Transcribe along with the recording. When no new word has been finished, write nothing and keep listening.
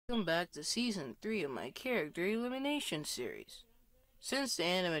Welcome back to Season 3 of my character Elimination series. Since the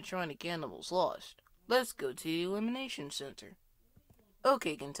animatronic animals lost, let's go to the Elimination Center.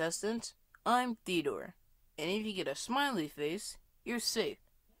 Okay, contestants, I'm Theodore, and if you get a smiley face, you're safe,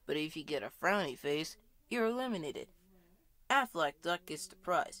 but if you get a frowny face, you're eliminated. Affleck Duck gets the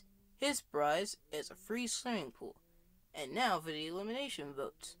prize. His prize is a free swimming pool. And now for the elimination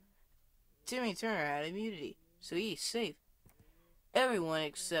votes. Timmy Turner had immunity, so he's safe. Everyone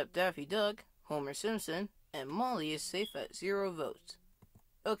except Daffy Duck, Homer Simpson, and Molly is safe at 0 votes.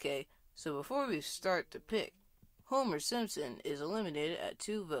 Okay, so before we start to pick, Homer Simpson is eliminated at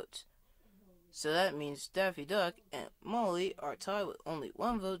 2 votes. So that means Daffy Duck and Molly are tied with only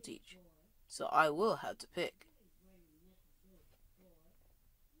 1 vote each. So I will have to pick.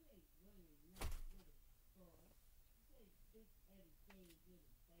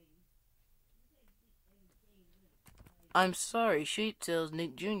 I'm sorry, Sheep Tails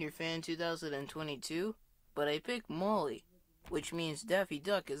Nick Jr. fan 2022, but I picked Molly, which means Daffy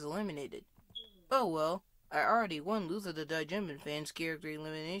Duck is eliminated. Oh well, I already won Luther the Digemin fan's character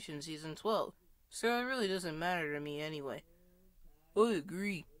elimination season 12, so it really doesn't matter to me anyway. I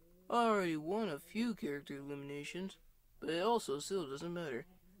agree, I already won a few character eliminations, but it also still doesn't matter.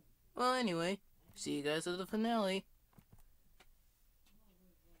 Well anyway, see you guys at the finale.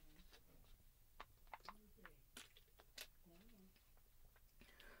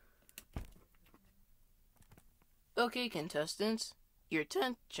 Okay, contestants, your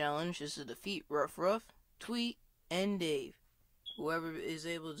 10th challenge is to defeat Ruff, Tweet, and Dave. Whoever is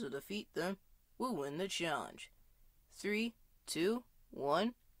able to defeat them will win the challenge. 3, 2,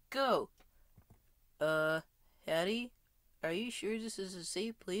 1, go! Hattie, are you sure this is a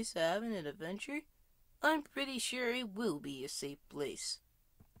safe place to have an adventure? I'm pretty sure it will be a safe place.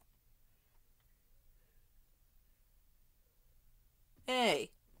 Hey,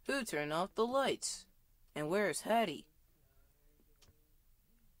 who turned off the lights? And where's Hattie?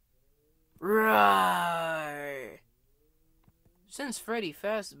 Roar! Since Freddy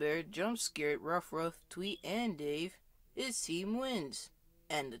Fazbear jump-scared Ruff, Tweet, and Dave, his team wins,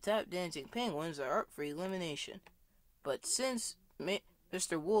 and the tap dancing penguins are up for elimination. But since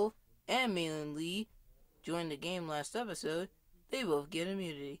Mr. Wolf and Malin Lee joined the game last episode, they both get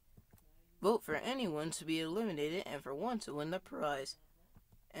immunity. Vote for anyone to be eliminated and for one to win the prize.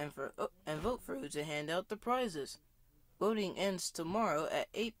 And vote for who to hand out the prizes. Voting ends tomorrow at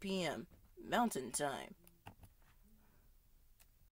 8 p.m. Mountain Time.